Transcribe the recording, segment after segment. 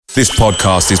This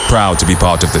podcast is proud to be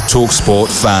part of the TalkSport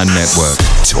Fan Network.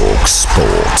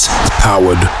 TalkSport.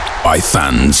 Powered by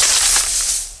fans.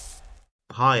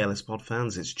 Hi Ellis Pod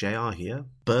fans, it's JR here.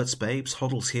 Bert's Babes,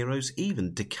 Hoddle's Heroes,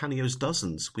 even DiCanio's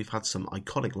Dozens. We've had some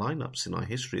iconic lineups in our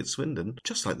history at Swindon,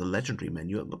 just like the legendary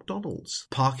menu at McDonald's.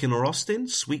 Parkin or Austin,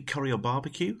 sweet curry or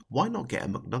barbecue? Why not get a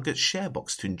McNuggets share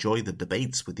box to enjoy the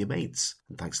debates with your mates?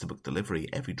 And thanks to McDelivery,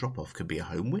 every drop-off could be a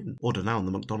home win. Order now on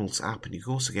the McDonald's app and you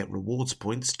can also get rewards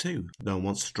points too. No one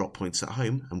wants to drop points at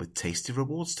home, and with tasty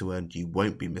rewards to earn, you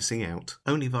won't be missing out.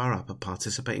 Only via app at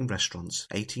participating restaurants.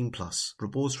 18 plus.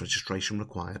 Rewards registration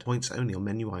required. Points only on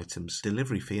menu items.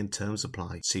 Delivery fee and terms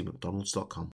apply. See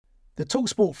mcdonalds.com. The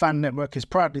TalkSport Fan Network is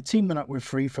proudly teaming up with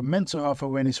Free for Mental Health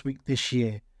Awareness Week this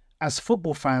year. As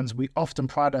football fans, we often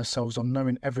pride ourselves on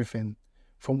knowing everything,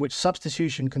 from which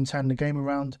substitution can turn the game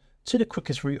around to the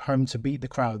quickest route home to beat the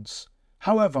crowds.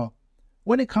 However,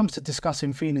 when it comes to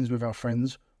discussing feelings with our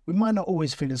friends, we might not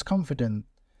always feel as confident.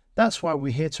 That's why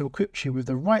we're here to equip you with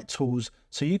the right tools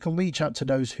so you can reach out to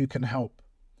those who can help.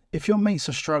 If your mates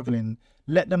are struggling,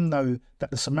 let them know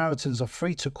that the Samaritans are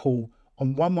free to call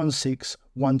on 116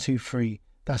 123.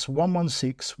 That's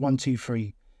 116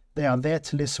 123. They are there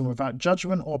to listen without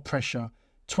judgment or pressure,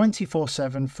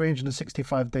 24/7,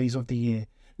 365 days of the year.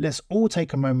 Let's all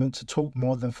take a moment to talk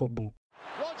more than football.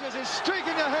 Rodgers is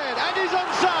streaking ahead and he's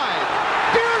onside.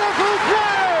 Beautiful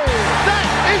play! That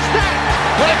is that!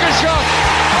 What a good shot!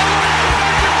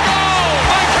 Goal!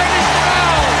 By Kenny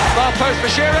Snell! Far post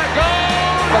for Shearer, goal!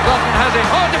 McLaughlin has it.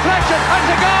 Oh, deflection and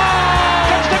a goal!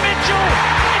 Comes to Mitchell.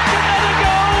 It's another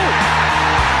goal!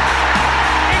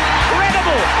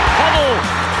 Incredible! Hoddle.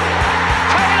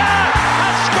 Taylor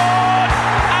has scored,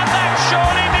 and that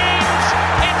surely means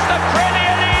it's the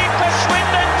Premier League for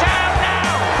Swindon Town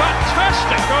now.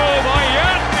 Fantastic goal by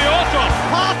Jan Piotr.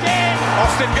 Parkin.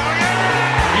 Austin going in.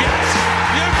 Yes,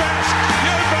 you bet.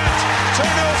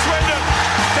 2-0 Swindon.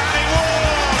 Danny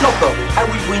Ward. No problem. I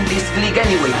will win this league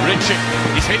anyway. Richie,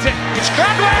 he's hit it. It's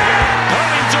Cradley.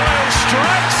 Owen Doyle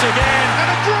strikes again. And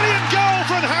a brilliant goal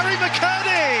from Harry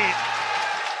McCurdy.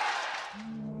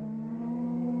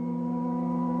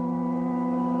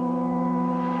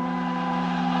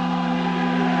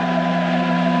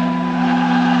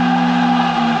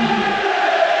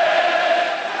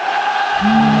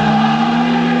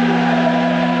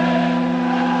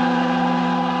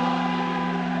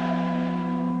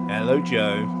 Hello,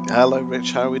 Joe. Hello,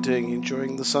 Rich. How are we doing?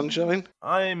 Enjoying the sunshine?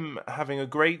 I'm having a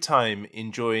great time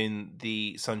enjoying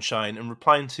the sunshine and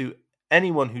replying to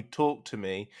anyone who talked to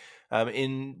me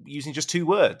in using just two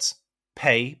words: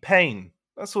 pay, pain.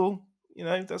 That's all.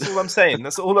 That's all I'm saying.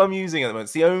 That's all I'm using at the moment.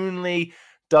 It's the only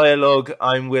dialogue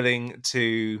I'm willing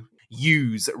to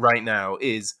use right now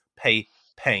is pay,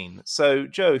 pain. So,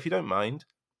 Joe, if you don't mind,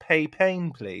 pay,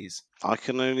 pain, please. I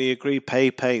can only agree, pay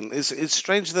pain. It's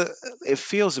strange that it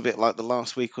feels a bit like the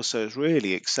last week or so has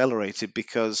really accelerated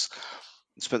because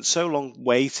I spent so long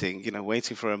waiting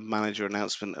for a manager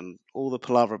announcement and all the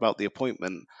palaver about the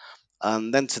appointment.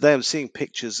 And then today I'm seeing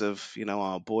pictures of,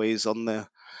 our boys on the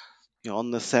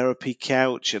therapy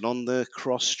couch and on the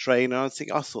cross trainer. I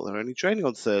thought they were only training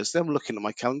on Thursday. I'm looking at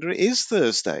my calendar. It is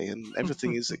Thursday and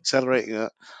everything is accelerating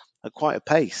at quite a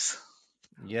pace.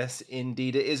 Yes,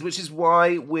 indeed it is, which is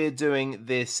why we're doing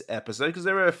this episode, because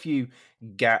there are a few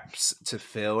gaps to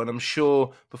fill, and I'm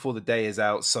sure before the day is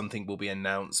out, something will be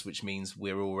announced, which means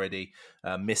we're already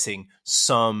missing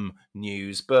some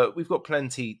news, but we've got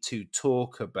plenty to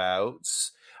talk about.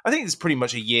 I think it's pretty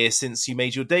much a year since you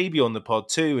made your debut on the pod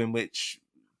too, in which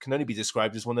can only be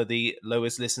described as one of the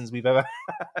lowest listens we've ever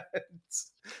had.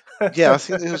 Yeah, I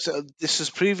think this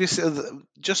was previous,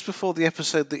 just before the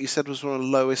episode that you said was one of the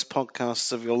lowest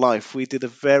podcasts of your life. We did a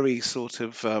very sort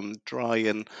of dry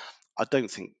and I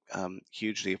don't think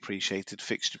hugely appreciated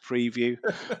fixture preview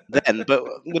then, but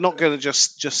we're not going to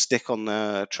just stick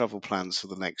on travel plans for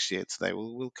the next year today.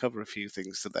 We'll cover a few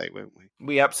things today, won't we?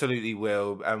 We absolutely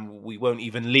will, and we won't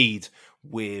even lead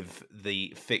with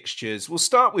the fixtures. We'll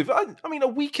start with, I mean, a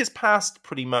week has passed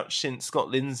pretty much since Scott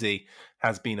Lindsay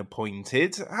has been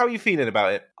appointed. How are you feeling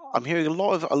about it? I'm hearing a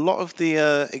lot of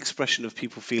the expression of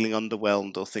people feeling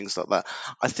underwhelmed or things like that.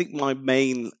 I think my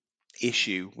main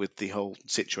issue with the whole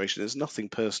situation is nothing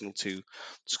personal to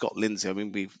Scott Lindsay. I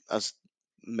mean, as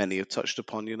many have touched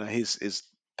upon, his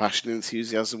passion and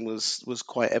enthusiasm was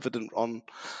quite evident on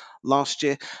last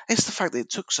year. It's the fact that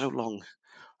it took so long,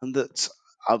 and that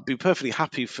I'd be perfectly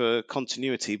happy for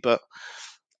continuity, but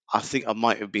I think I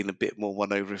might have been a bit more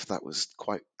won over if that was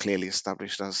quite clearly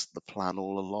established as the plan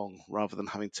all along, rather than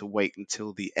having to wait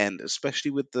until the end,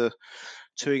 especially with the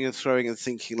toing and throwing and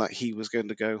thinking like he was going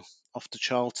to go off to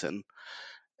Charlton.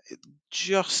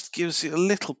 just gives you a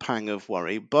little pang of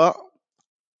worry. But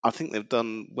I think they've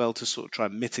done well to sort of try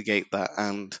and mitigate that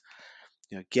and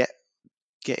get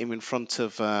him in front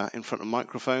of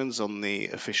microphones on the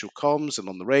official comms and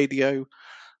on the radio.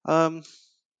 So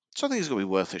I think it's going to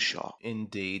be worth a shot.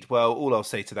 Indeed. Well, all I'll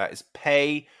say to that is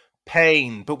pay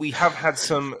pain. But we have had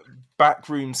some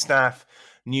backroom staff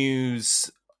news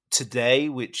today,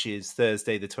 which is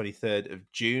Thursday, the 23rd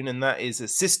of June, and that is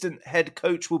assistant head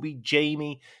coach will be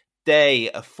Jamie Day,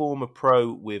 a former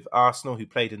pro with Arsenal who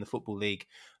played in the Football League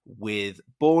with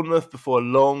Bournemouth before a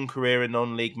long career in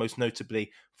non-league, most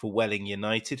notably for Welling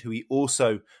United, who he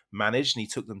also managed, and he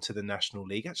took them to the National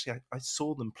League. Actually, I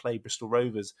saw them play Bristol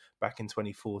Rovers back in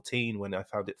 2014 when I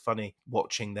found it funny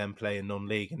watching them play in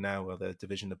non-league, and now they're a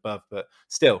division above, but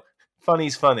still,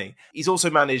 funny's funny. He's also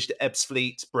managed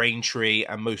Ebbsfleet, Braintree,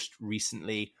 and most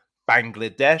recently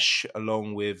Bangladesh,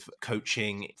 along with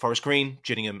coaching Forest Green,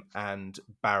 Gillingham, and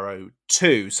Barrow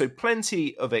too. So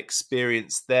plenty of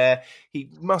experience there. He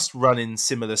must run in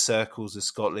similar circles as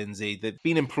Scott Lindsay. They've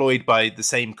been employed by the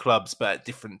same clubs, but at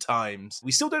different times.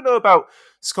 We still don't know about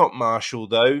Scott Marshall,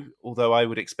 though, although I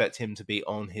would expect him to be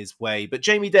on his way. But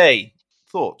Jamie Day,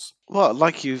 thoughts? Well,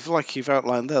 like you've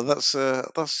outlined there, that's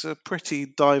a pretty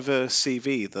diverse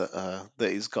CV that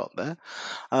he's got there.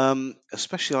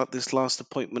 Especially like this last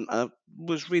appointment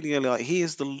was really early. Like he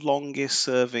is the longest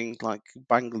serving like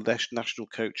Bangladesh national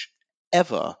coach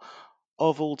ever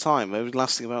of all time, over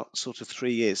lasting about sort of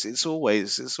 3 years. It's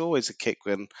always a kick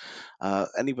when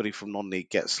anybody from non-league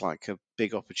gets like a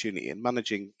big opportunity and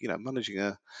managing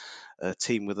a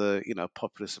team with a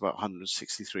populace of about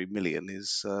 163 million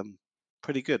is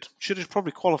pretty good. Should have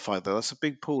probably qualified though. That's a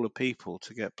big pool of people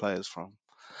to get players from.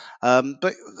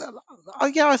 But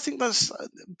yeah, I think that's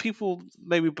people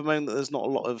maybe bemoan that there's not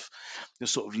a lot of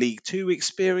sort of League Two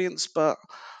experience, but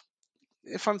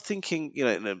if I'm thinking,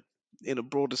 in a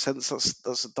broader sense,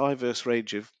 that's a diverse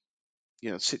range of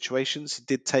situations. He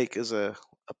did take as a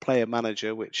player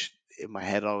manager, which in my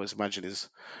head I always imagine is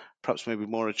perhaps maybe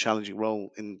more a challenging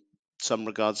role in some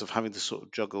regards of having to sort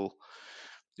of juggle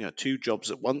two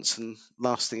jobs at once and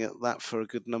lasting at that for a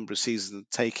good number of seasons and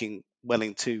taking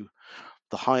Welling to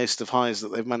the highest of highs that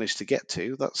they've managed to get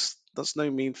to. That's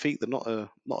no mean feat. They're not a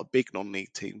big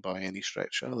non-league team by any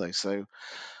stretch, are they? So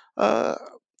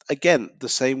again, the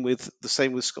same with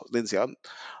Scott Lindsay.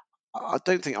 I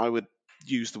don't think I would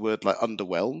use the word like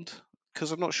underwhelmed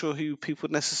because I'm not sure who people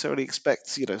would necessarily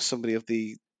expect somebody of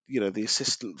the the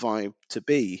assistant vibe to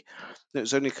be. It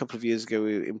was only a couple of years ago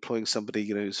we were employing somebody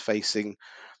who's facing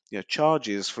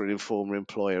charges for an informer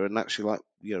employer and actually like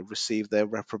receive their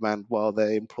reprimand while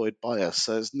they're employed by us.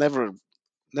 So it's never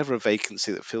a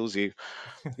vacancy that fills you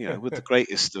with the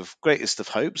greatest of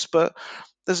hopes. But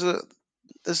there's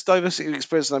diversity of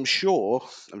experience, and I'm sure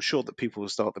that people will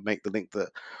start to make the link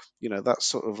that that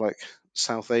sort of like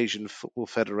South Asian Football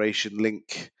Federation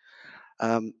link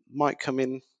might come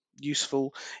in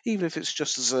useful, even if it's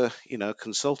just as a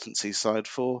consultancy side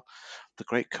for the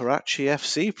great Karachi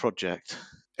FC project.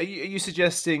 Are you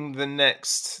suggesting the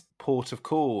next port of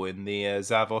call in the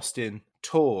Zav Austin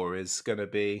tour is going to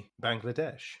be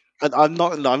Bangladesh? And I'm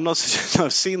not. No, I'm not.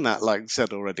 I've seen that, like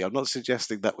said already. I'm not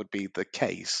suggesting that would be the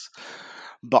case,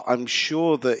 but I'm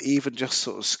sure that even just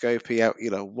sort of scoping out,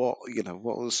 what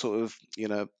was sort of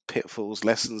pitfalls,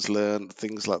 lessons learned,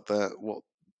 things like that. What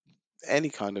any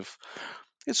kind of,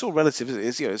 it's all relative.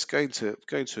 It's it's going to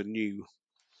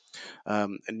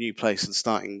a new place and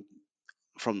starting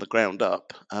from the ground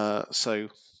up. So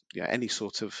any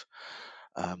sort of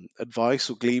advice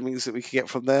or gleamings that we could get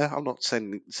from there. I'm not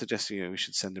suggesting we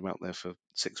should send him out there for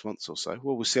 6 months or so.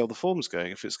 Well, we'll see how the form's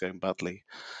going. If it's going badly,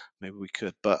 maybe we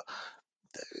could. But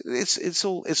it's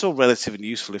all relative and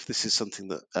useful if this is something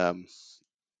that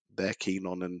they're keen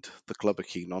on and the club are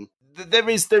keen on. There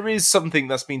is something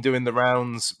that's been doing the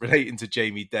rounds relating to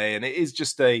Jamie Day, and it is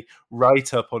just a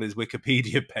write-up on his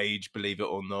Wikipedia page, believe it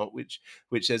or not, which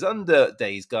says, under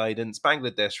Day's guidance,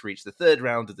 Bangladesh reached the third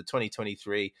round of the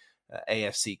 2023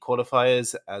 AFC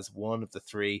qualifiers as one of the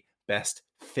three best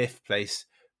fifth place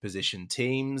position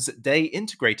teams. Day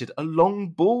integrated a long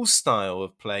ball style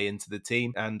of play into the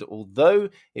team, and although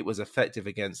it was effective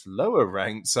against lower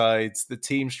ranked sides, the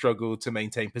team struggled to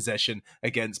maintain possession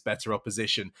against better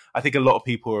opposition. I think a lot of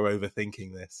people are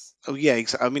overthinking this. Oh yeah,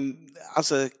 exactly. I mean,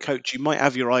 as a coach, you might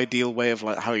have your ideal way of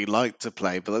like how you like to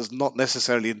play, but that's not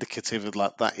necessarily indicative of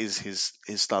like that is his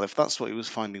style. If that's what he was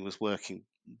finding was working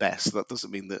best, that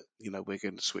doesn't mean that we're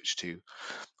going to switch to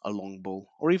a long ball,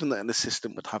 or even that an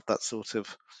assistant would have that sort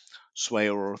of sway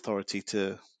or authority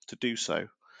to do so.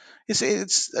 It's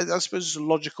I suppose it's a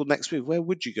logical next move. Where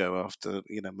would you go after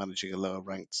managing a lower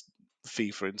ranked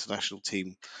FIFA international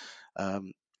team,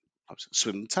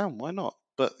 Swindon Town. Why not?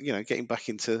 But getting back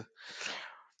into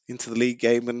the league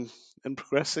game and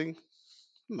progressing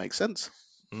makes sense.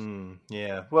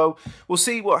 Yeah. Well, we'll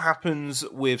see what happens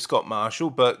with Scott Marshall,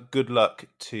 but good luck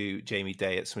to Jamie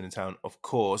Day at Swindon Town, of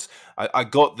course. I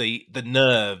got the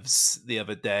nerves the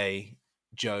other day,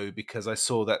 Joe, because I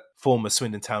saw that former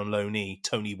Swindon Town loanee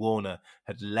Tony Warner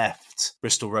had left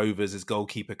Bristol Rovers as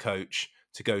goalkeeper coach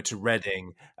to go to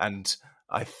Reading, and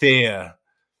I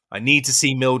need to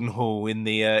see Mildenhall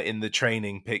in the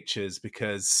training pictures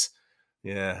because,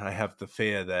 I have the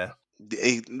fear there.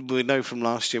 We know from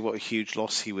last year what a huge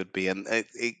loss he would be, and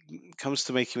it comes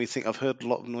to making me think. I've heard a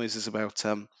lot of noises about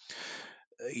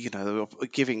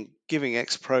giving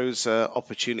ex-pros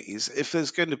opportunities. If there's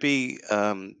going to be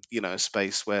a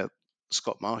space where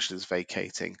Scott Marshall is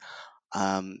vacating,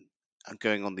 and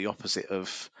going on the opposite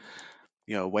of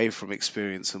away from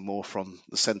experience and more from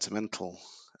the sentimental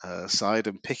side,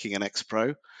 and picking an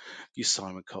ex-pro, your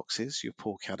Simon Coxes, your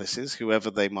Paul Caddises, whoever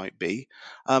they might be.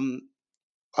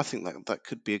 I think that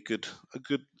could be a good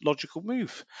logical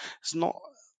move. It's not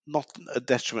a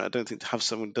detriment, I don't think, to have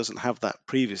someone who doesn't have that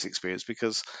previous experience,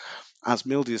 because as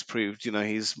Mildy has proved,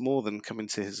 he's more than come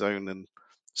into his own and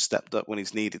stepped up when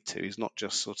he's needed to. He's not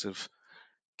just sort of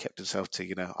kept himself to,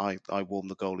 I warm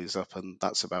the goalies up and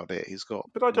that's about it. He's got.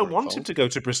 But I don't want him to go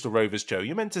to Bristol Rovers, Joe.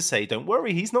 You meant to say, don't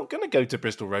worry, he's not going to go to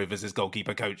Bristol Rovers as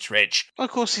goalkeeper coach, Rich. Of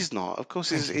course he's not. Of course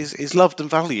he's loved and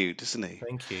valued, isn't he?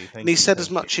 Thank you. And he said as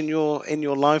much in your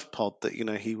live pod that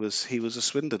he was a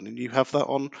Swindon, and you have that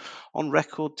on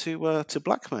record to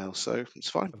blackmail, so it's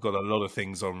fine. I've got a lot of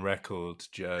things on record,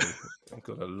 Joe. I've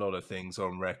got a lot of things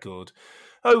on record.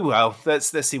 Oh well, let's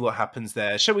see what happens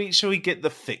there. Shall we get the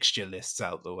fixture lists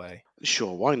out the way?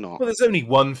 Sure, why not? Well, there's only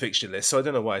one fixture list, so I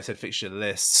don't know why I said fixture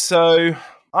list. So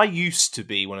I used to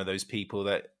be one of those people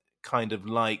that kind of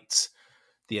liked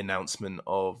the announcement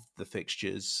of the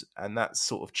fixtures, and that's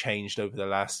sort of changed over the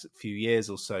last few years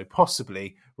or so,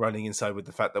 possibly running inside with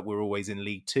the fact that we're always in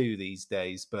League Two these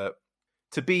days. But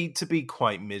to be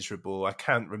quite miserable, I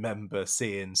can't remember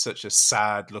seeing such a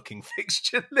sad-looking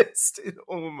fixture list in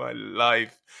all my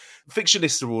life. Fixture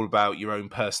lists are all about your own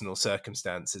personal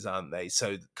circumstances, aren't they?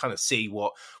 So kind of see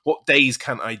what days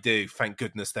can I do? Thank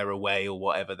goodness they're away or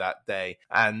whatever that day.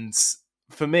 And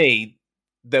for me,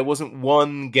 there wasn't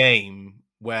one game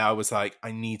where I was like,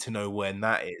 I need to know when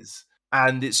that is.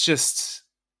 And it's just...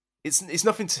 It's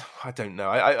nothing to... I don't know.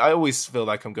 I always feel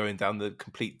like I'm going down the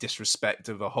complete disrespect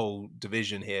of a whole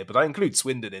division here, but I include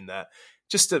Swindon in that.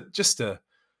 It's just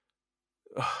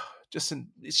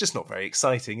not very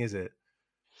exciting, is it?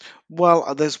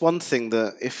 Well, there's one thing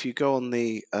that if you go on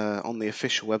the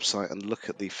official website and look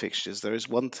at the fixtures, there is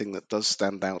one thing that does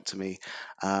stand out to me,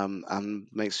 and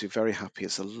makes me very happy.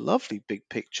 It's a lovely big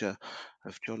picture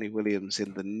of Johnny Williams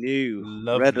in the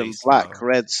new red and black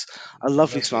Reds. A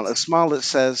lovely smile, a smile that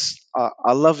says,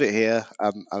 "I love it here,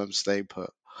 and I'm staying put."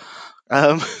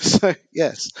 So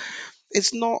yes,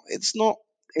 it's not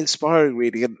inspiring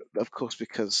really, and of course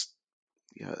because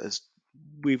as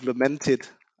we've lamented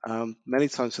many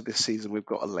times for this season, we've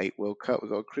got a late World Cup, we've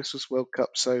got a Christmas World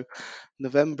Cup, so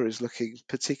November is looking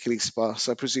particularly sparse.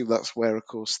 I presume that's where, of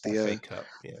course, the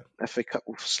FA Cup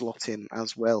will slot in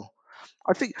as well.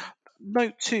 I think,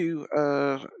 note too,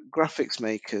 graphics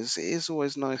makers, it is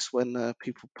always nice when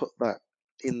people put that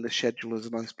in the schedule as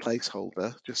a nice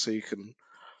placeholder, just so you can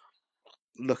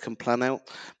look and plan out.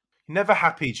 Never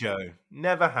happy, Joe.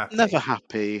 Never happy. Never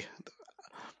happy.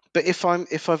 But if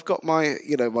I've got my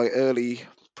my early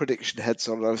prediction heads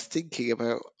on, I was thinking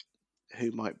about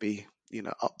who might be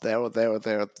up there or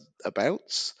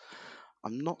thereabouts.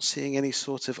 I'm not seeing any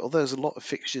sort of, although there's a lot of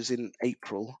fixtures in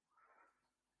April.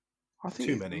 I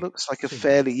think it looks like a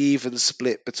fairly even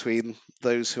split between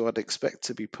those who I'd expect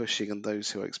to be pushing and those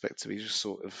who I expect to be just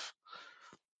sort of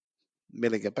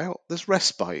milling about. There's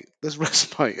respite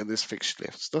in this fixture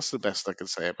list. That's the best I can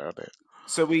say about it.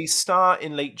 So we start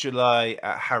in late July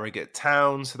at Harrogate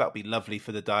Town, so that'll be lovely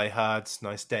for the diehards.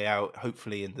 Nice day out,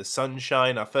 hopefully in the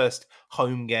sunshine. Our first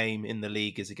home game in the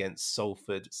league is against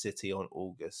Salford City on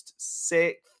August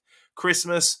 6th.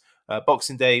 Christmas,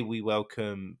 Boxing Day, we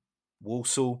welcome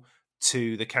Walsall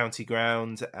to the county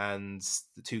ground, and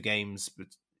the two games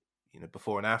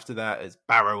before and after that is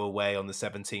Barrow away on the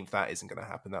 17th. That isn't going to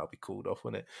happen. That'll be called off,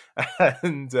 won't it?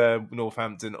 And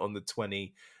Northampton on the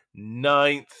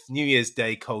 29th. New Year's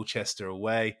Day, Colchester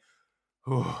away.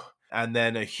 And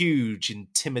then a huge,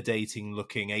 intimidating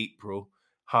looking April.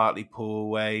 Hartlepool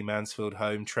away, Mansfield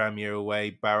home, Tranmere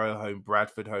away, Barrow home,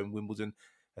 Bradford home, Wimbledon.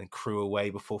 and Crewe away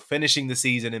before finishing the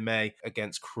season in May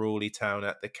against Crawley Town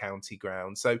at the county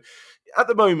ground. So at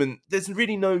the moment, there's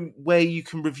really no way you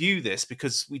can review this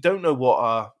because we don't know what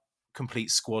our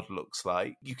complete squad looks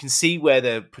like. You can see where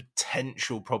there are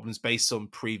potential problems based on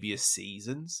previous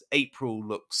seasons. April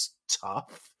looks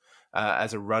tough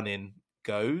as a run-in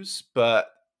goes, but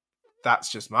that's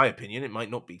just my opinion. It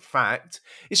might not be fact.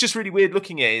 It's just really weird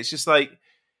looking at it. It's just like,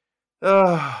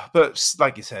 but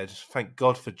like you said, thank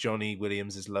God for Johnny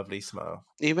Williams' lovely smile.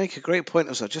 You make a great point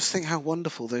as well. Just think how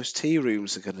wonderful those tea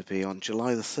rooms are going to be on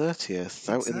July the 30th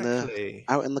out in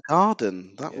the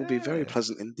garden. That will be very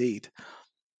pleasant indeed.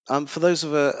 For those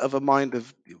of a mind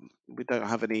of, we don't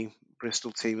have any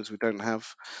Bristol teams, we don't have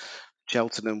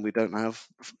Cheltenham, we don't have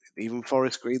even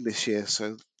Forest Green this year.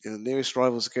 So the nearest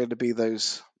rivals are going to be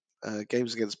those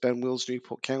games against Ben Wills,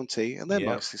 Newport County, and they're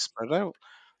nicely spread out.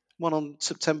 One on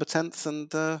September 10th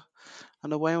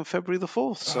and away on February the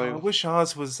 4th. So I wish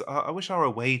ours was. I wish our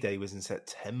away day was in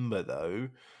September though.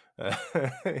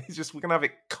 It's just we're gonna have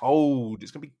it cold.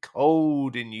 It's gonna be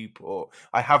cold in Newport.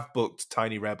 I have booked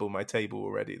Tiny Rebel my table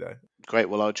already though. Great.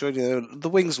 Well, I'll join you. The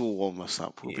wings will warm us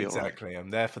up. We'll be exactly. All right. I'm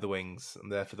there for the wings.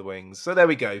 So there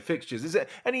we go. Fixtures. Is there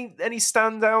any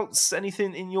standouts?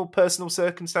 Anything in your personal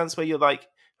circumstance where you're like,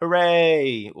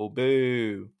 hooray or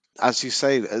boo? As you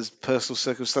say, as personal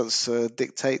circumstance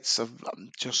dictates,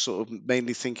 I'm just sort of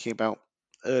mainly thinking about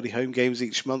early home games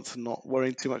each month and not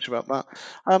worrying too much about that.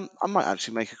 I might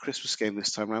actually make a Christmas game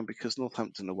this time around because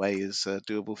Northampton away is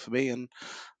doable for me, and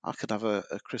I could have a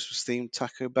Christmas-themed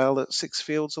Taco Bell at Six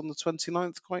Fields on the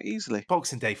 29th quite easily.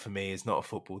 Boxing Day for me is not a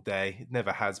football day. It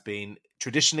never has been.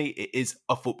 Traditionally, it is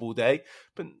a football day,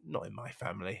 but not in my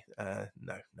family.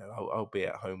 No, I'll be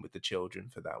at home with the children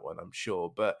for that one, I'm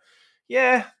sure. But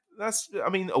yeah,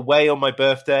 away on my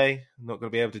birthday, I'm not going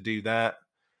to be able to do that,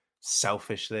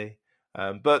 selfishly.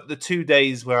 But the 2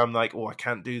 days where I'm like, I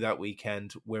can't do that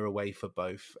weekend, we're away for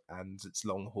both, and it's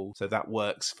long haul. So that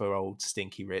works for old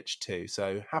Stinky Rich too.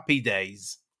 So happy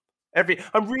days.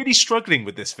 I'm really struggling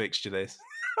with this fixture list.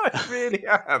 I really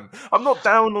am. I'm not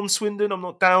down on Swindon. I'm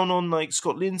not down on like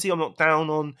Scott Lindsay. I'm not down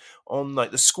on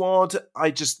like the squad.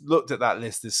 I just looked at that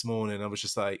list this morning. I was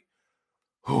just like,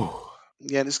 whew.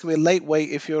 Yeah, and it's going to be a late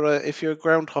wait if you're a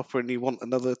ground hopper and you want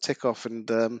another tick off and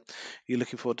you're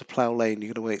looking forward to Plough Lane.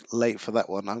 You're going to wait late for that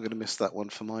one. I'm going to miss that one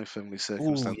for my family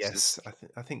circumstances. Yes,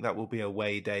 I think that will be a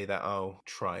away day that I'll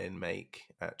try and make.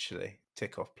 Actually,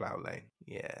 tick off Plough Lane.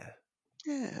 Yeah.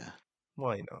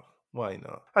 Why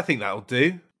not? I think that'll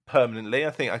do permanently. I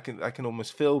think I can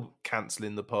almost feel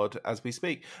cancelling the pod as we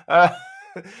speak.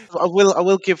 I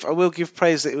will give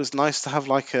praise that it was nice to have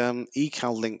like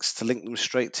eCal links to link them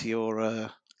straight to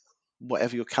your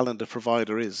whatever your calendar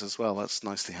provider is as well. That's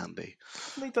nicely handy.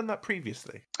 Haven't they done that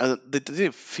previously? They did it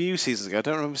a few seasons ago. I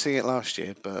don't remember seeing it last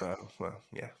year, but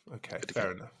yeah, okay,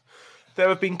 fair enough. There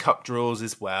have been cup draws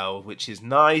as well, which is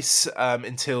nice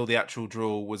until the actual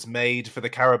draw was made for the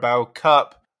Carabao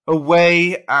Cup.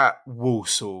 Away at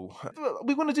Walsall.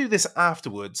 We want to do this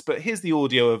afterwards, but here's the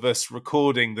audio of us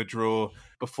recording the draw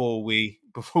before we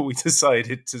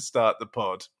decided to start the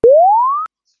pod.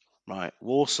 Right,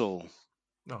 Walsall.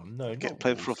 Oh no! Get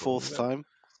played Walsall. for a fourth time.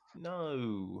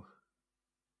 No.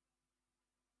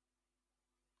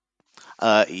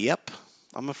 Yep.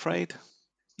 I'm afraid.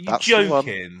 That's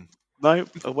joking? No,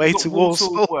 away to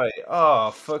Walsall. Away. Oh,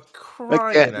 for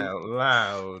crying out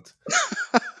loud!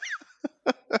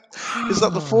 Is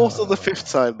that the fourth or the fifth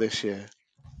time this year?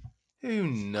 Who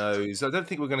knows? I don't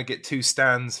think we're going to get 2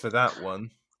 stands for that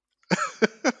one.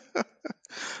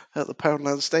 At the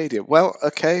Poundland Stadium. Well,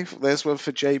 okay, there's one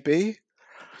for JB.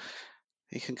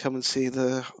 He can come and see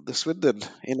the Swindon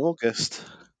in August.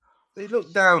 They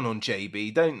look down on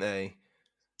JB, don't they?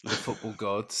 The football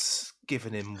gods,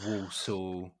 giving him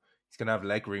Walsall. He's going to have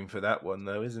leg room for that one,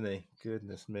 though, isn't he?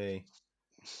 Goodness me.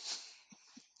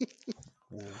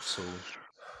 Walsall.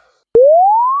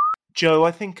 Joe,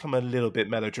 I think I'm a little bit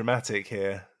melodramatic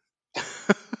here.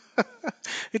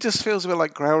 It just feels a bit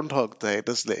like Groundhog Day,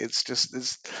 doesn't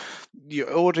it?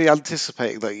 You're already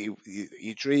anticipating that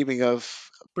you're dreaming of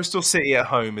Bristol City at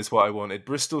home is what I wanted.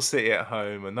 Bristol City at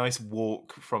home, a nice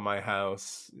walk from my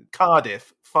house.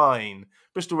 Cardiff, fine.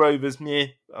 Bristol Rovers, meh,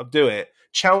 I'll do it.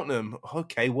 Cheltenham,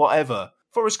 okay, whatever.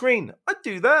 Forest Green, I'd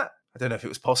do that. I don't know if it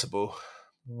was possible.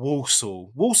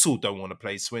 Walsall don't want to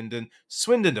play Swindon.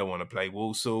 Swindon don't want to play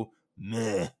Walsall.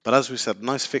 Meh. But as we said,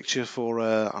 nice fixture for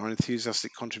our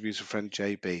enthusiastic contributor friend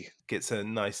JB. Gets a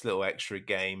nice little extra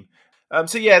game.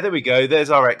 So yeah, there we go.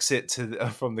 There's our exit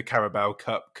from the Carabao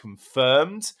Cup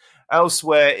confirmed.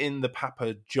 Elsewhere in the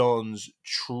Papa John's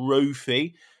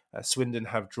Trophy, Swindon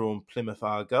have drawn Plymouth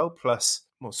Argyle, plus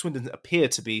Swindon appear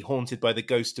to be haunted by the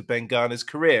ghost of Ben Garner's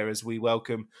career as we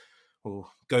welcome or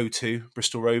go to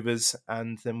Bristol Rovers,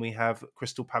 and then we have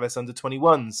Crystal Palace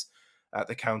under-21s at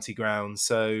the county ground.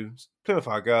 So Plymouth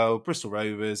Argyle, Bristol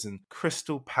Rovers and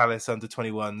Crystal Palace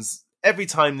under-21s. Every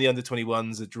time the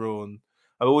under-21s are drawn,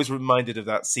 I'm always reminded of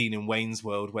that scene in Wayne's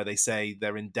World where they say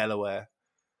they're in Delaware.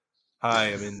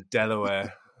 Hi, I'm in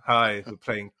Delaware. Hi, we're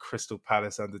playing Crystal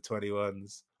Palace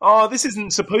under-21s. Oh, this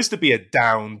isn't supposed to be a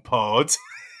down pod.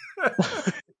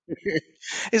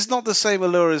 It's not the same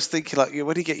allure as thinking like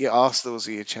when you get your Arsenals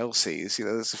or your Chelseas.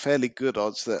 There's a fairly good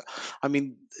odds that. I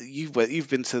mean, you've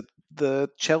been to the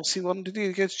Chelsea one. Did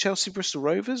you go to Chelsea Bristol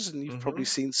Rovers? And you've probably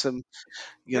seen some,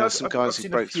 some guys who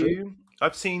broke through.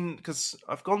 I've seen because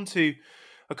I've gone to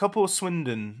a couple of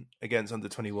Swindon against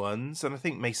under-21s, and I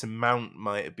think Mason Mount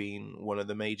might have been one of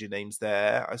the major names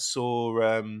there. I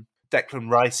saw Declan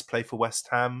Rice play for West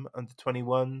Ham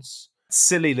under-21s.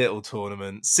 Silly little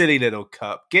tournament, silly little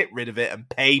cup. Get rid of it and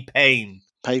pay pain.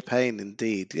 Pay pain,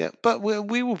 indeed. Yeah, but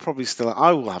we will probably still.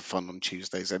 I will have fun on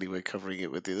Tuesdays anyway, covering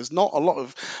it with you. There's not a lot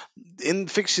of in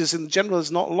fixtures in general. There's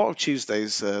not a lot of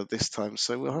Tuesdays this time,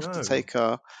 so we'll have to take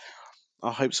our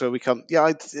hopes where we come.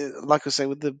 Yeah, like I say,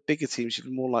 with the bigger teams,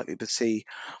 you're more likely to see.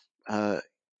 I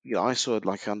saw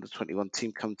like under-21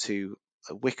 team come to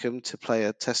Wickham to play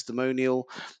a testimonial.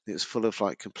 It was full of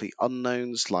like complete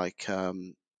unknowns, like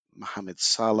Mohamed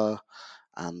Salah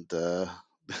and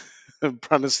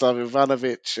Branislav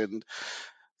Ivanovic and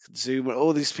Zuma,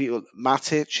 all these people,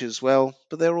 Matic as well.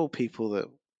 But they're all people that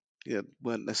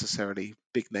weren't necessarily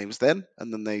big names then,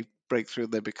 and then they break through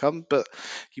and they become. But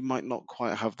you might not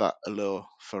quite have that allure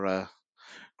for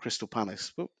Crystal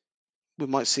Palace. But we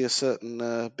might see a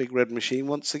certain big red machine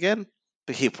once again.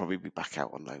 But he'll probably be back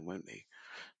out on loan, won't he?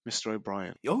 Mr.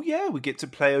 O'Brien. Oh, yeah, we get to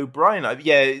play O'Brien.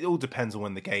 It all depends on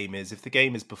when the game is. If the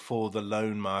game is before the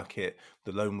loan market,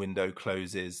 the loan window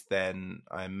closes, then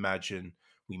I imagine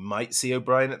we might see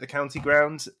O'Brien at the county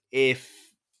ground. If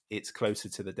it's closer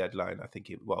to the deadline, I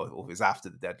think or if it's after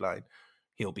the deadline,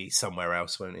 he'll be somewhere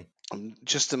else, won't he? I'm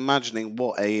just imagining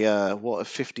what a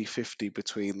 50-50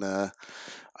 between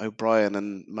O'Brien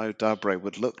and Mo Dabre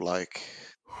would look like.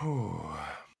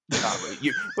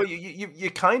 You're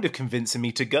kind of convincing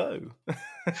me to go.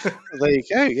 There you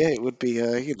go. Yeah, it would be.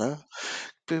 It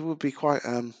would be quite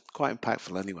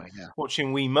impactful anyway. Yeah.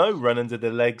 Watching wee Mo run under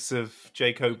the legs of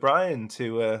Jake O'Brien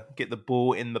to get the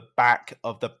ball in the back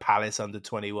of the Palace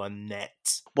under-21 net.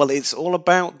 Well, it's all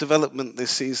about development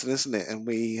this season, isn't it? And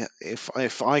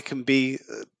if I can be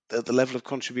at the level of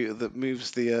contributor that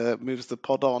moves the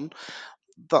pod on,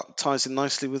 that ties in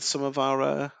nicely with some of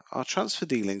our transfer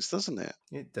dealings, doesn't it?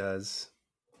 It does.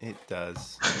 It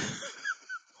does.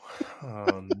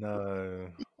 Oh no.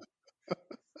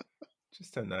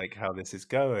 Just don't like how this is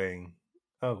going.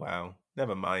 Oh wow.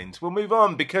 Never mind. We'll move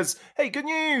on because, hey, good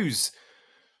news!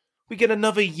 We get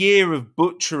another year of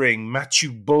butchering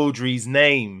Mathieu Baudry's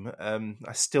name.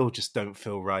 I still just don't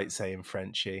feel right saying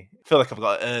Frenchie. I feel like I've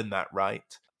got to earn that right.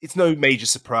 It's no major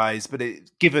surprise, but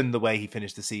given the way he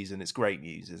finished the season, it's great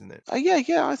news, isn't it?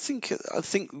 Yeah. I think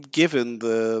given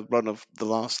the run of the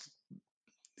last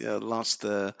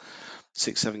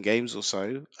 6-7 games or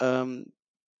so,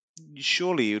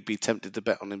 surely you'd be tempted to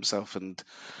bet on himself and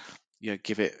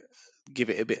give it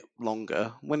a bit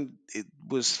longer. When it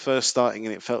was first starting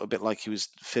and it felt a bit like he was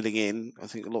filling in, I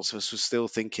think lots of us were still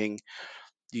thinking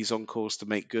he's on course to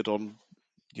make good on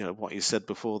what you said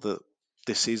before, that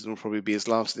this season will probably be his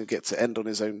last and he'll get to end on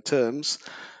his own terms.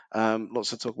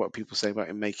 Lots of talk about people saying about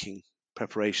him making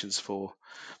preparations for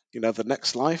the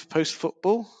next life post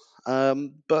football.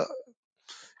 But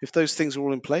if those things are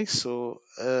all in place, or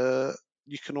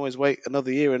you can always wait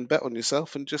another year and bet on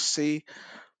yourself and just see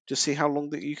how long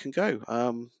that you can go.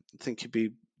 I think it'd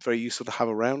be very useful to have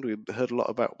around. We've heard a lot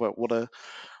about what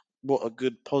a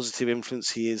good positive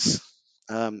influence he is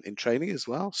in training as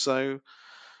well. So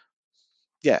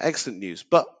yeah, excellent news.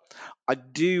 But I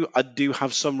do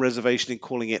have some reservation in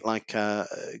calling it a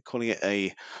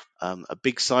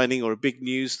big signing or a big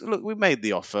news. Look, we made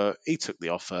the offer. He took the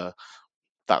offer.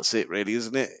 That's it, really,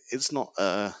 isn't it? It's not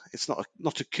a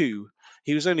coup.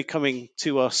 He was only coming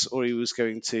to us, or he was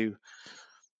going to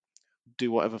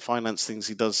do whatever finance things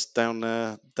he does down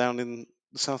in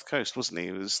the South Coast, wasn't he?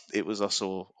 It was us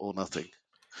or nothing.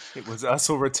 It was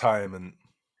us or retirement.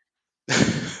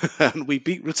 And we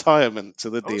beat retirement to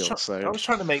the deal. I was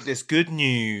trying to make this good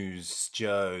news,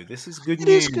 Joe. This is good news.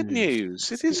 It is good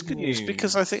news. It is good news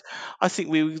because I think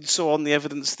we saw on the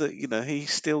evidence that he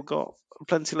still got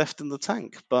plenty left in the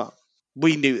tank, but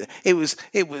we knew it was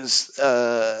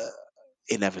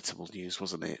inevitable news,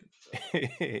 wasn't it?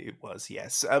 It was,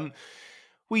 yes.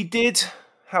 We did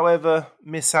however,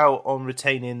 miss out on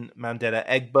retaining Mandela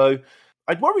Egbo.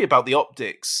 I'd worry about the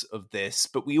optics of this,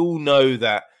 but we all know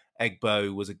that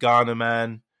Egbo was a Ghana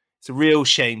man. It's a real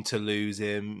shame to lose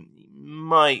him.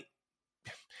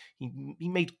 He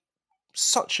made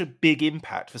such a big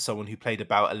impact for someone who played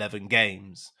about 11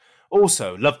 games.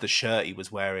 Also, loved the shirt he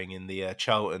was wearing in the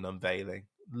Charlton unveiling.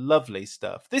 Lovely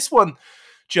stuff. This one,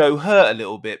 Joe, hurt a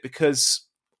little bit because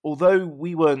although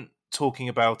we weren't talking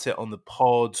about it on the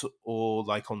pod or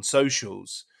like on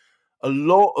socials, a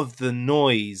lot of the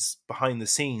noise behind the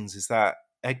scenes is that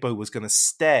Egbo was going to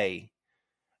stay.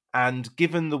 And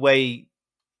given the way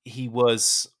he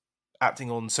was acting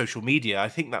on social media, I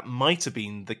think that might have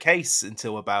been the case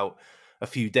until about a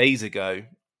few days ago,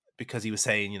 because he was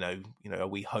saying, are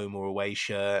we home or away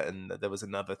shirt? And there was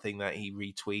another thing that he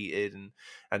retweeted, and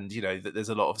that there's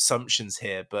a lot of assumptions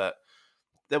here, but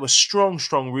there were strong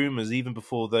rumors even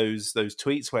before those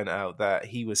tweets went out that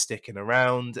he was sticking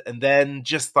around. And then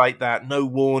just like that, no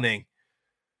warning,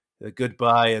 the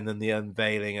goodbye and then the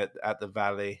unveiling at the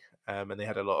Valley. And they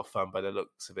had a lot of fun by the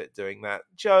looks of it doing that.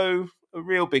 Joe, a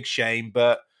real big shame,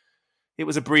 but it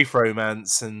was a brief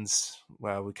romance, and,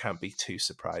 well, we can't be too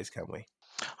surprised, can we?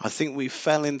 I think we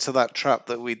fell into that trap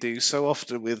that we do so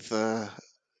often with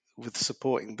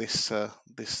supporting this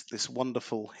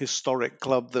wonderful historic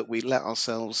club, that we let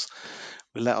ourselves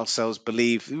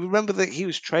believe. Remember that he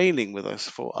was training with us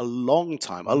for a long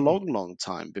time, a long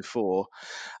time before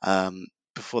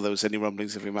there was any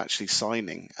rumblings of him actually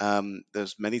signing.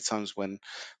 There's many times when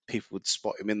people would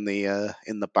spot him in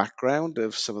the background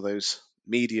of some of those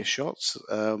media shots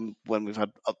when we've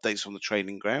had updates on the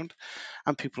training ground,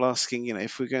 and people asking,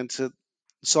 if we're going to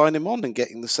sign him on and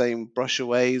getting the same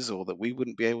brushaways, or that we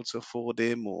wouldn't be able to afford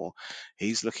him, or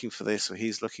he's looking for this or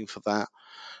he's looking for that.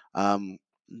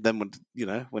 Then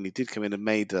when he did come in and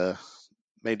made a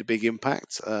big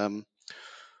impact,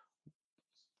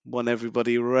 won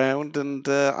everybody around, and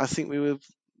I think we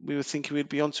were thinking we'd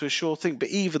be onto a sure thing. But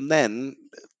even then,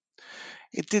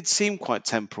 it did seem quite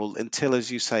temporal until,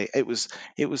 as you say, it was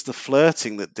the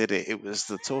flirting that did it. It was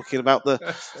the talking about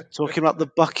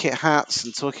the bucket hats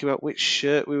and talking about which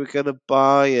shirt we were going to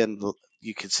buy, and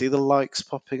you could see the likes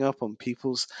popping up on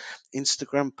people's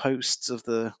Instagram posts of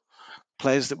the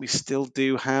players that we still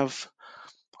do have.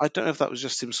 I don't know if that was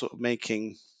just him sort of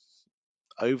making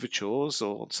overtures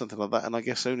or something like that, and I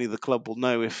guess only the club will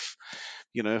know if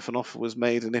an offer was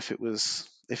made and if it was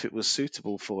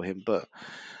suitable for him. But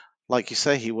like you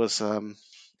say, he was a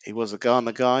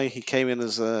Ghana guy. He came in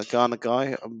as a Ghana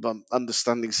guy.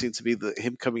 Understanding seemed to be that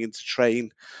him coming in to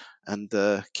train and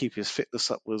keep his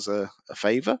fitness up was a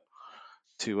favour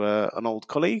to an old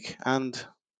colleague, and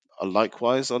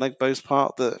likewise on Egbo's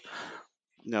part, that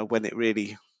when it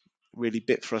really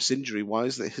bit for us injury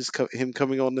wise, that him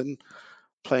coming on and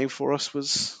playing for us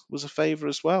was a favour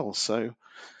as well. So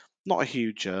not a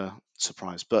huge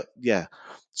surprise, but yeah,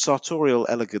 sartorial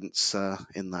elegance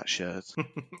in that shirt.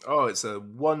 Oh, it's a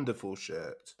wonderful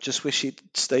shirt. Just wish he'd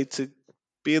stayed to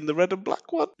be in the red and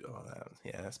black one. Oh,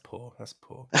 that's poor.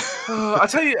 I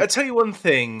tell you one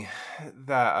thing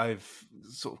that I've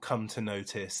sort of come to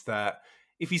notice, that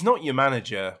if he's not your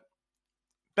manager,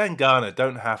 Ben Garner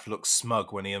don't have to look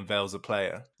smug when he unveils a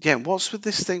player. Yeah, what's with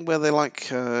this thing where they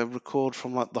record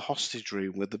from the hostage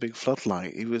room with the big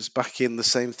floodlight? He was back in the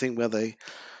same thing where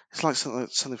it's like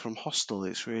something from Hostel.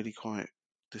 It's really quite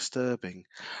disturbing.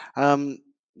 Yeah,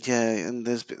 and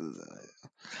there's been,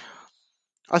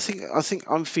 I think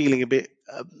I'm feeling a bit.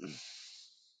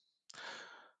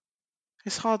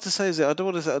 It's hard to say, is it? I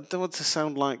don't want to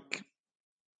sound like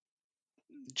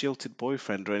jilted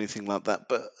boyfriend or anything like that,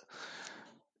 but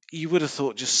you would have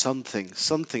thought just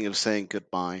something of saying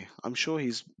goodbye. I'm sure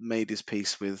he's made his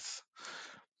peace with,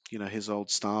 his old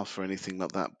staff or anything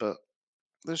like that, but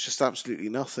there's just absolutely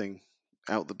nothing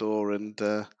out the door, and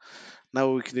now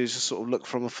all we can do is just sort of look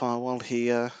from afar while he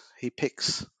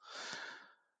picks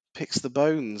the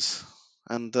bones,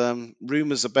 and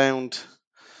rumours abound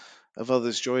of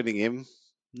others joining him.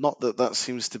 Not that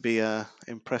seems to be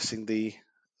impressing the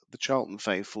Charlton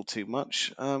faithful too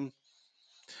much.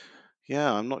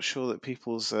 Yeah, I'm not sure that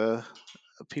people's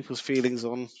feelings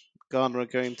on Garner are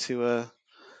going to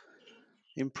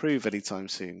improve anytime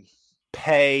soon.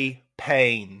 Pay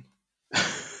pain.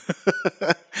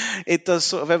 It does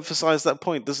sort of emphasise that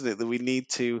point, doesn't it? That we need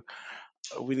to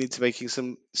making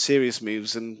some serious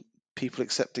moves, and people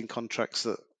accepting contracts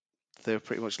that they're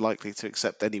pretty much likely to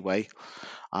accept anyway.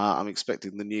 I'm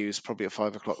expecting the news probably at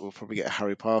 5 o'clock. We'll probably get a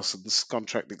Harry Parsons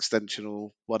contract extension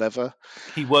or whatever.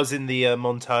 He was in the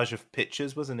montage of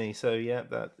pictures, wasn't he? So yeah,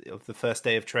 that of the first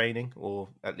day of training, or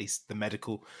at least the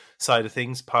medical side of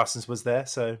things, Parsons was there.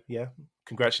 So yeah,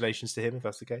 congratulations to him if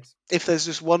that's the case. If there's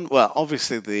just one, well,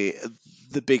 obviously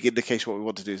the big indication what we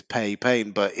want to do is pay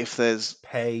Payne, but if there's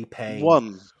Pay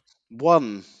Payne.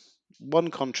 one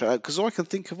contract, because all I can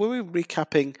think of when we were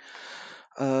recapping,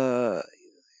 online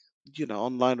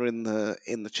or in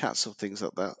the chats or things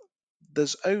like that,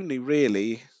 there's only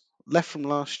really left from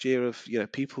last year of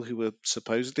people who were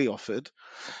supposedly offered,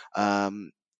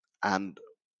 and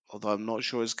although I'm not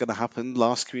sure it's going to happen,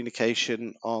 last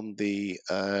communication on the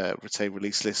retained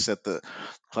release list said that the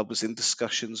club was in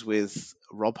discussions with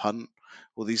Rob Hunt.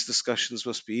 Well, these discussions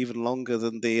must be even longer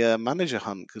than the manager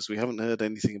hunt, because we haven't heard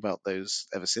anything about those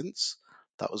ever since.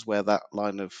 That was where that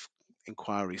line of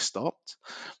inquiry stopped.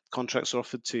 Contracts are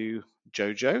offered to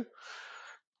Jojo,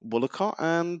 Woolacott,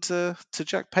 and to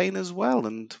Jack Payne as well,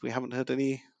 and we haven't heard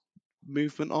any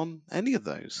movement on any of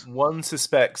those. One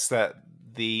suspects that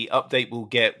the update we'll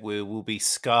get will be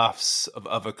scarfs of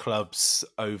other clubs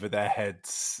over their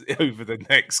heads over the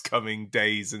next coming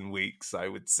days and weeks, I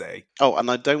would say. Oh, and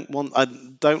I don't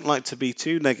like to be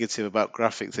too negative about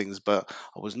graphic things, but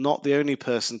I was not the only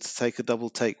person to take a double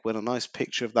take when a nice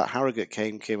picture of that Harrogate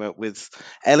game came out with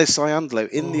Ellis Iandolo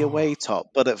in the away top.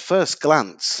 But at first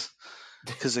glance,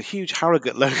 because a huge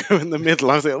Harrogate logo in the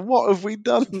middle, I was like, what have we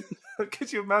done?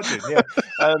 Could you imagine? Yeah.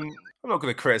 I'm not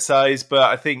going to criticise, but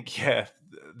I think,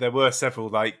 there were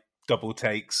several double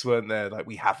takes, weren't there?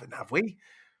 We haven't, have we?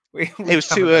 It was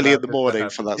too early in the morning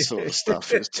for that sort of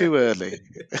stuff. It was too early.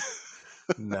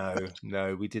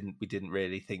 No, we didn't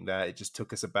really think that. It just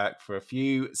took us aback for a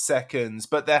few seconds.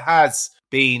 But there has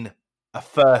been a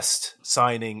first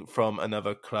signing from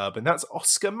another club, and that's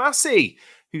Oscar Massey,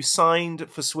 who signed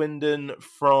for Swindon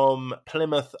from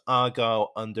Plymouth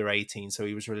Argyle under 18. So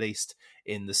he was released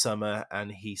in the summer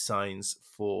and he signs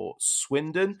for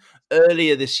Swindon.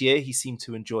 Earlier this year, he seemed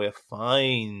to enjoy a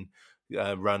fine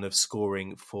run of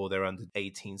scoring for their under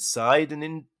 18 side. And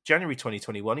in January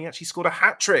 2021, he actually scored a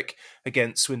hat-trick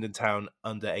against Swindon Town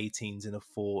under 18s in a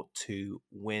 4-2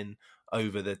 win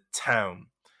over the Town.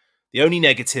 The only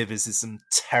negative is there's some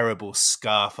terrible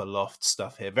scarf aloft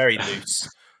stuff here, very loose.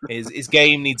 His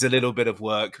game needs a little bit of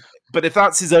work. But if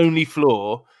that's his only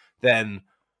flaw, then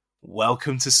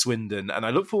welcome to Swindon. And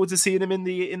I look forward to seeing him in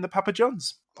the Papa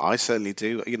John's. I certainly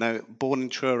do. Born in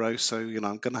Truro, so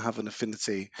I'm going to have an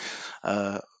affinity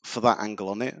for that angle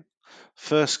on it.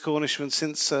 First Cornishman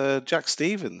since Jack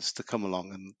Stevens to come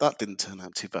along, and that didn't turn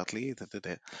out too badly either, did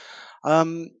it?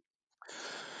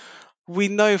 We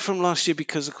know from last year,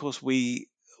 because of course we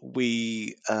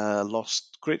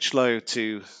lost Gritchlow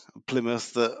to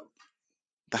Plymouth, that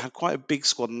they had quite a big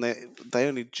squad, and they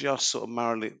only just sort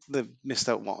of they missed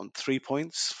out on 3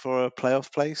 points for a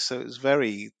playoff place, so it was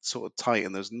very sort of tight,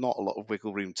 and there's not a lot of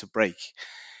wiggle room to break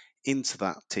into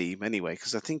that team anyway.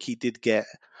 Because I think he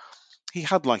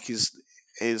had his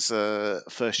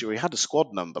first year, he had a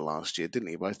squad number last year, didn't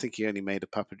he? But I think he only made a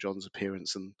Papa John's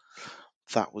appearance, and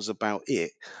that was about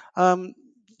it.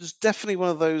 There's definitely one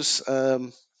of those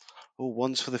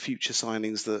ones for the future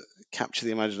signings that capture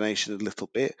the imagination a little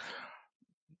bit.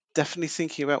 Definitely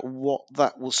thinking about what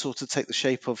that will sort of take the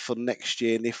shape of for next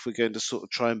year, and if we're going to sort of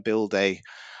try and build a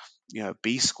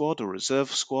B squad or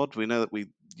reserve squad. We know that we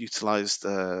utilised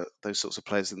those sorts of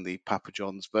players in the Papa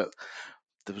John's, but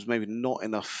there was maybe not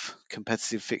enough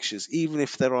competitive fixtures, even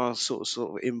if there are sort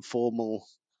of informal,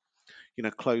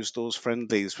 closed doors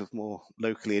friendlies with more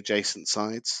locally adjacent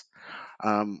sides.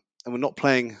 And we're not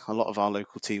playing a lot of our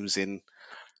local teams in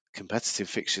competitive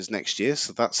fixtures next year,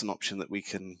 so that's an option that we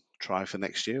can try for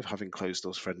next year, of having closed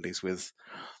doors friendlies with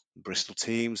Bristol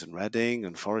teams and Reading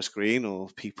and Forest Green or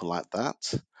people like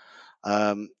that.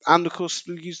 And of course,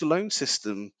 we used the loan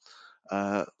system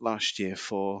last year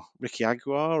for Ricky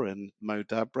Aguiar and Mo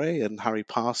Dabre and Harry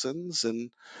Parsons,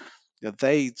 and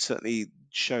they certainly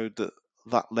showed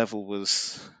that level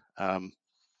was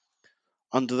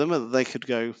under them and that they could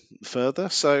go further.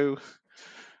 So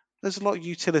there's a lot of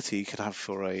utility you could have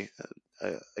for a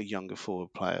younger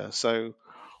forward player. So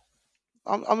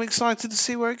I'm excited to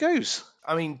see where it goes.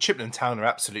 I mean, Chippenham Town are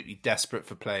absolutely desperate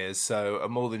for players, so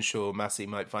I'm more than sure Massey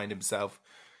might find himself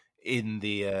in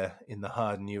the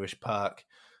Harden Newish Park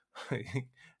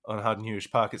on Harden Newish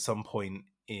Park at some point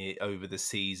over the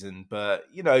season. But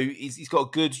he's got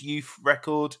a good youth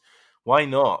record. Why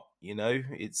not?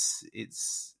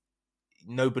 It's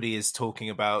nobody is talking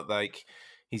about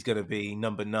he's going to be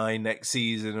number 9 next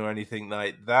season or anything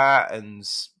like that. And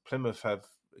Plymouth have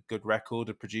a good record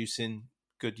of producing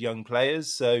good young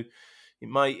players, so it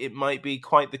might be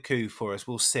quite the coup for us.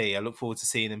 We'll see. I look forward to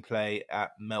seeing him play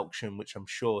at Melksham, which I'm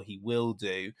sure he will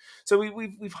do. So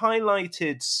we've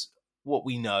highlighted what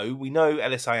we know. We know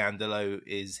Ellis Iandolo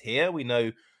is here. We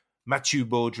know Mathieu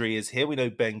Baudry is here. We know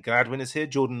Ben Gladwin is here.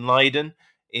 Jordan Lydon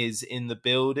is in the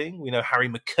building. We know Harry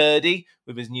McCurdy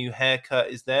with his new haircut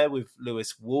is there with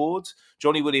Lewis Ward.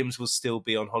 Johnny Williams will still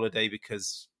be on holiday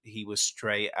because he was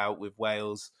straight out with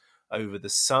Wales over the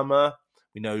summer.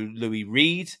 We know Louis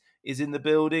Reed is in the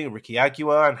building, Ricky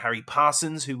Aguiar and Harry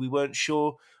Parsons, who we weren't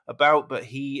sure about, but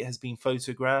he has been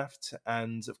photographed.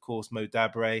 And of course, Mo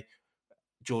Dabre,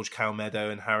 George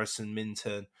Calmedo and Harrison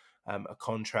Minturn are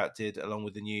contracted along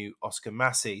with the new Oscar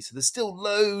Massey. So there's still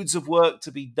loads of work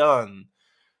to be done.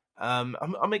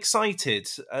 I'm excited.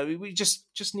 We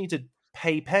just need to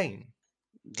pay Payne.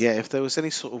 Yeah, if there was any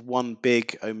sort of one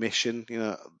big omission,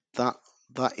 that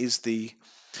is the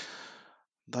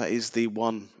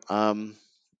one.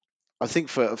 I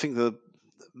think the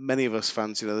many of us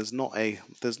fans, there's not a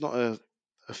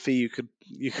fee you could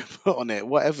put on it,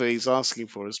 whatever he's asking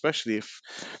for, especially if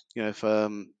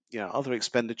other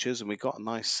expenditures, and we got a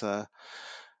nice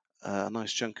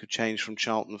chunk of change from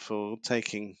Charlton for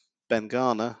taking Ben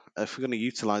Garner. If we're going to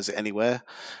utilise it anywhere,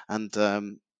 and I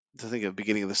think at the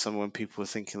beginning of the summer when people were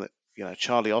thinking that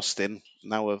Charlie Austin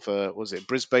now of was it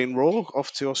Brisbane Roar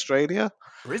off to Australia?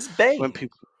 Brisbane. When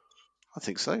people, I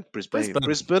think so. Brisbane.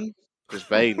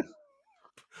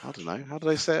 I don't know. How do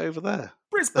they say it over there?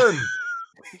 Brisbane.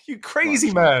 You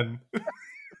crazy man.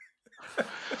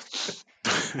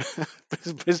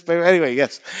 Brisbane. Anyway,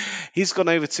 yes, he's gone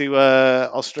over to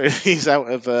Australia. He's out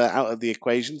of the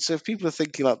equation. So if people are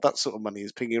thinking like that sort of money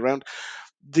is pinging around,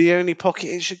 the only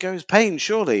pocket it should go is Payne.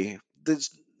 Surely,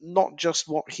 there's not just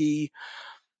what he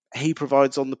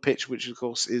provides on the pitch, which of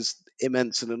course is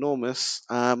immense and enormous.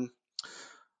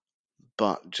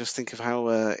 But just think of how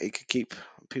it could keep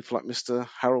people like Mr.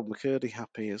 Harold McCurdy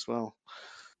happy as well.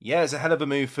 Yeah, it's a hell of a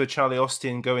move for Charlie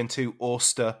Austin going to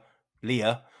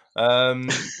Australia. All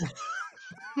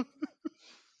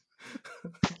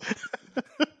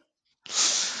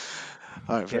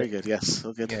right, very good. Yes,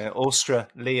 all good. Yeah,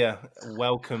 Australia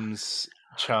welcomes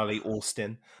Charlie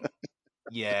Austin.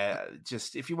 Yeah,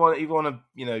 just if you want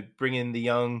to, bring in the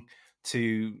young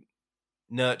to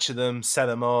nurture them, sell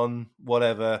them on,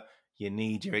 whatever. You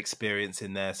need your experience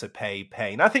in there, so pay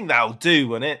Payne. I think that'll do,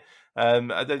 won't it?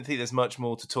 I don't think there's much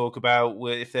more to talk about.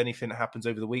 If anything happens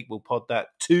over the week, we'll pod that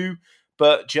too.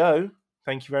 But Joe,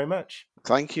 thank you very much.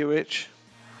 Thank you, Rich.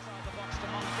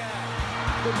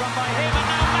 Good run by him, and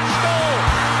now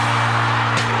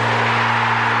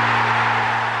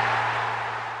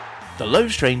The Low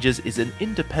Strangers is an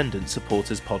independent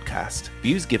supporters podcast.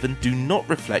 Views given do not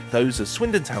reflect those of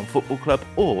Swindon Town Football Club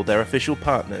or their official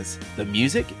partners. The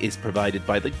music is provided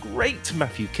by the great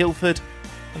Matthew Kilford,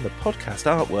 and the podcast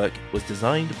artwork was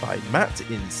designed by Matt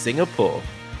in Singapore.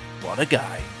 What a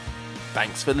guy.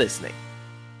 Thanks for listening.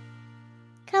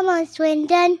 Come on,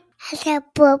 Swindon. Has a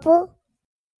bubble.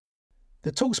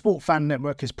 The TalkSport Fan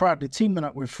Network is proudly teaming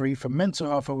up with Free for Mental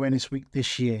Health Awareness Week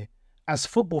this year. As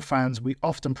football fans, we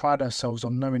often pride ourselves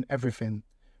on knowing everything,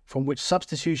 from which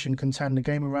substitution can turn the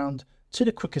game around to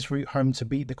the quickest route home to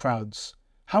beat the crowds.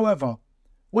 However,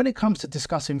 when it comes to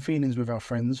discussing feelings with our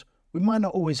friends, we might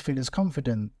not always feel as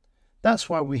confident. That's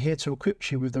why we're here to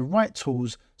equip you with the right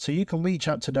tools so you can reach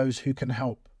out to those who can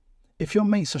help. If your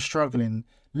mates are struggling,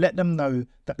 let them know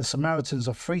that the Samaritans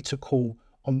are free to call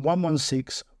on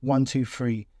 116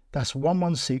 123. That's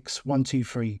 116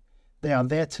 123. They are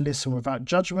there to listen without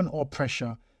judgment or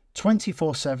pressure,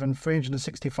 24/7,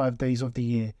 365 days of the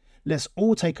year. Let's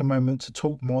all take a moment to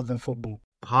talk more than football.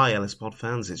 Hi Ellis Pod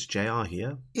fans, it's JR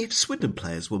here. If Swindon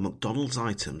players were McDonald's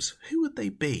items, who would they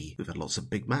be? We've had lots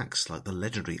of Big Macs like the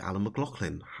legendary Alan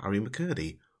McLaughlin, Harry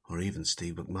McCurdy, or even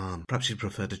Steve McMahon. Perhaps you'd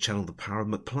prefer to channel the power of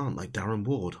McPlant like Darren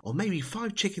Ward, or maybe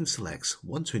 5 chicken selects,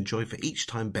 one to enjoy for each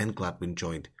time Ben Gladwin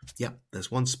joined. Yep, there's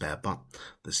one spare, but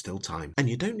there's still time. And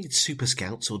you don't need Super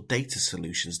Scouts or data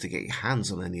solutions to get your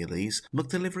hands on any of these.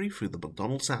 McDelivery through the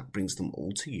McDonald's app brings them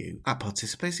all to you. At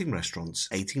participating restaurants,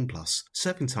 18+.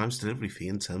 Serving times, delivery fee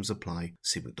and terms apply.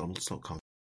 See mcdonalds.com.